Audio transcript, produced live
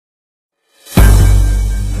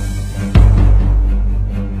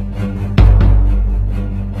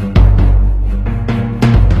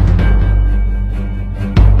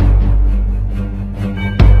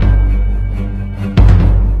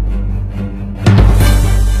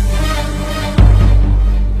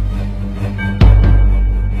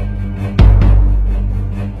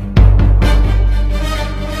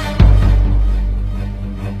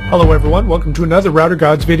welcome to another Router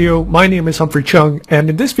Gods video. My name is Humphrey Chung, and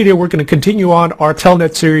in this video we're going to continue on our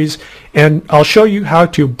telnet series, and I'll show you how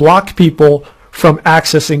to block people from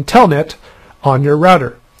accessing telnet on your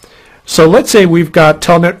router. So let's say we've got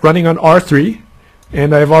telnet running on R3,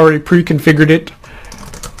 and I've already pre-configured it.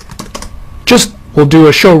 We'll do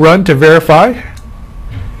a show run to verify,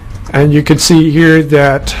 and you can see here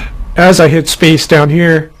that as I hit space down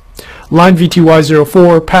here, line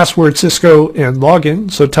VTY04, password Cisco, and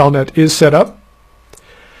login, so telnet is set up.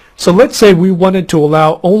 So let's say we wanted to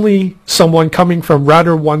allow only someone coming from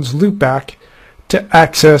router 1's loopback to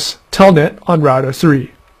access telnet on router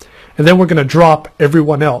 3, and then we're going to drop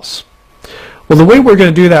everyone else. Well, the way we're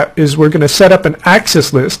going to do that is we're going to set up an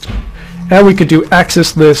access list, and we could do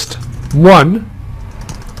access list 1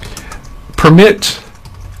 permit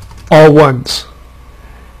all ones.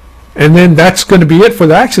 And then that's going to be it for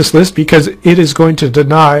the access list, because it is going to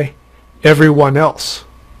deny everyone else.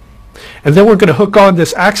 And then we're going to hook on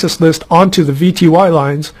this access list onto the VTY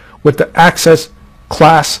lines with the access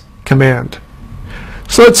class command.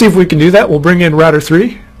 So let's see if we can do that. We'll bring in router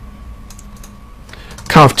 3,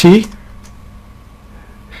 conf t,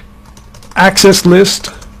 access list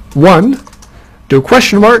 1, do a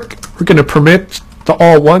question mark, we're going to permit the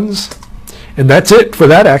all ones, and that's it for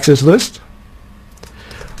that access list.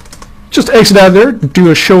 Just exit out of there,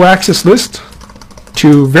 do a show access list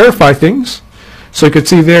to verify things. So you can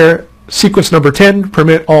see there, sequence number 10,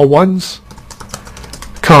 permit all ones,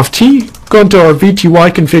 conf t, go into our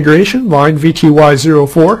VTY configuration, line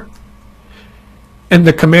VTY04, and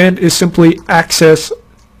the command is simply access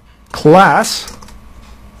class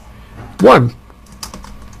 1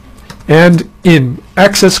 and in,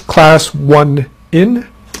 access class 1 in,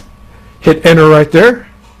 hit enter right there,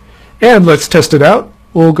 and let's test it out.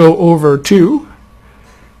 We'll go over to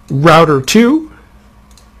router 2,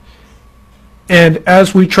 and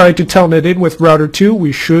as we try to telnet in with router 2,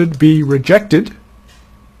 we should be rejected.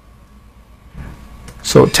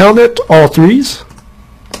 So telnet all threes,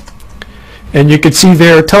 and you can see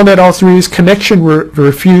there telnet all threes connection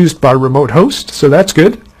refused by remote host, so that's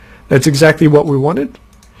good. That's exactly what we wanted.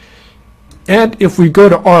 And if we go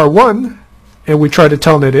to R1 and we try to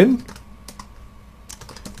telnet in,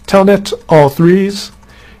 telnet all threes,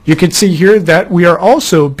 you can see here that we are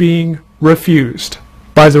also being refused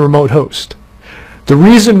by the remote host. The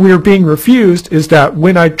reason we are being refused is that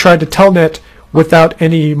when I try to telnet without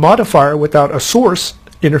any modifier, without a source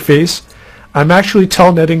interface, I'm actually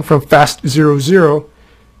telnetting from fast00,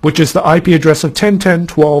 which is the IP address of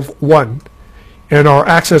 10.10.12.1, and our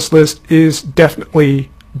access list is definitely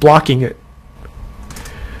blocking it.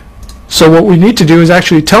 So what we need to do is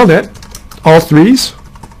actually telnet all threes,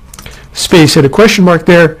 space, hit a question mark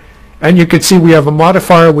there, and you could see we have a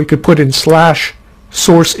modifier we could put in slash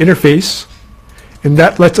source interface, and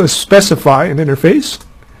that lets us specify an interface.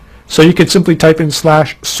 So you could simply type in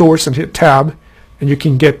slash source and hit tab, and you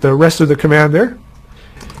can get the rest of the command there,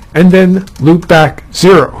 and then loop back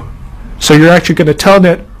 0. So you're actually going to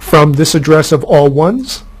telnet from this address of all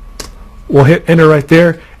ones. We'll hit enter right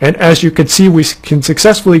there, and as you can see, we can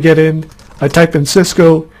successfully get in. I type in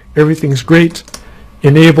Cisco, everything's great,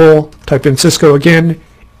 enable, type in Cisco again,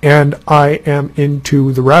 and I am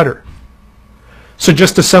into the router. So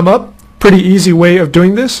just to sum up, pretty easy way of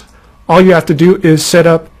doing this. All you have to do is set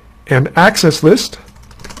up an access list,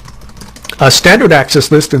 a standard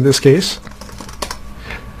access list in this case,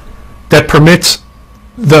 that permits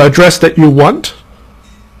the address that you want,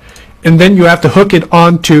 and then you have to hook it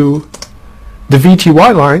onto the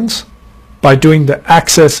VTY lines by doing the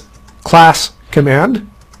access class command.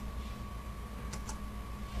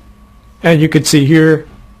 And you can see here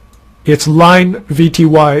it's line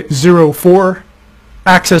VTY04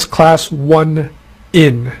 access class 1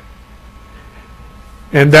 in.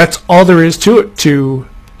 And that's all there is to it to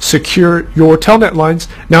secure your telnet lines.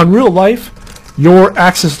 Now in real life, your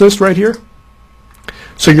access list right here,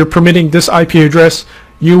 so you're permitting this IP address,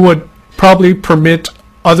 you would probably permit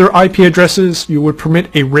other IP addresses, you would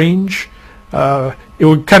permit a range. It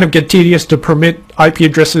would kind of get tedious to permit IP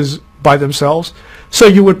addresses by themselves. So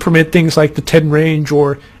you would permit things like the 10 range,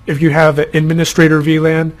 or if you have an administrator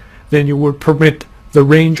VLAN, then you would permit the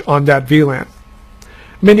range on that VLAN.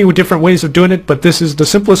 Many different ways of doing it, but this is the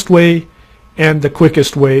simplest way and the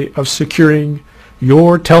quickest way of securing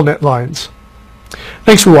your telnet lines.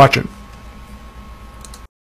 Thanks for watching.